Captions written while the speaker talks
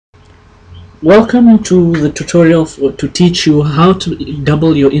Welcome to the tutorial to teach you how to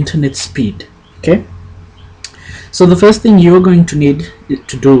double your internet speed. Okay, so the first thing you're going to need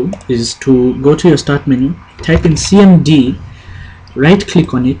to do is to go to your start menu, type in CMD, right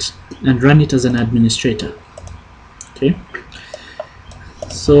click on it and run it as an administrator. Okay,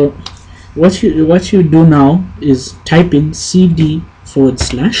 so what you do now is type in cd/,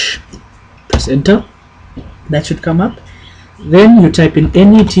 press enter. That should come up. Then you type in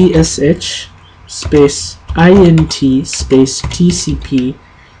netsh space int space tcp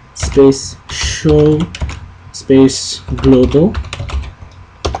space show space global.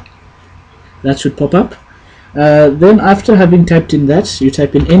 That should pop up. Then after having typed in that, you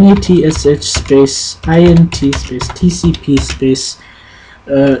type in netsh space int space tcp space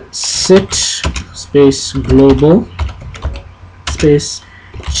set space global space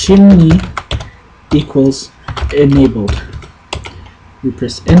chimney equals enabled. You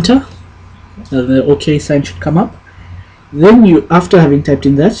press enter. The OK sign should come up. Then you, after having typed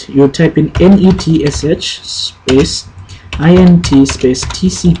in that, you type in netsh space int space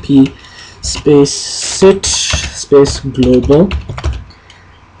tcp space set space global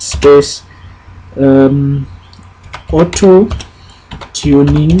space auto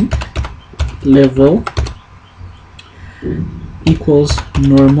tuning level equals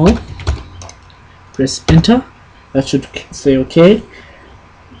normal. Press enter. That should say OK.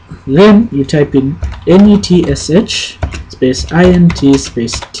 Then you type in netsh space int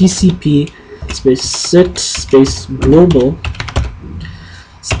space tcp space set space global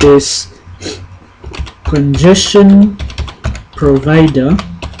space congestionprovider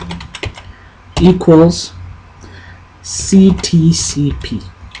equals ctcp.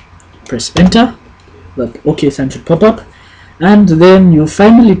 Press enter. That OK sign should pop up, and then you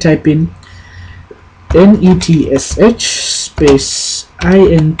finally type in netsh space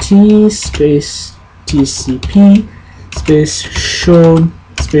int space tcp space shown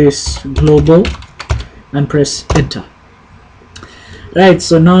space global and press enter. Right,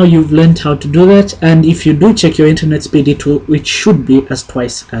 so now you've learned how to do that, and if you do check your internet speed, it should be as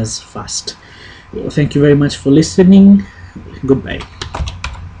twice as fast. Thank you very much for listening. Goodbye.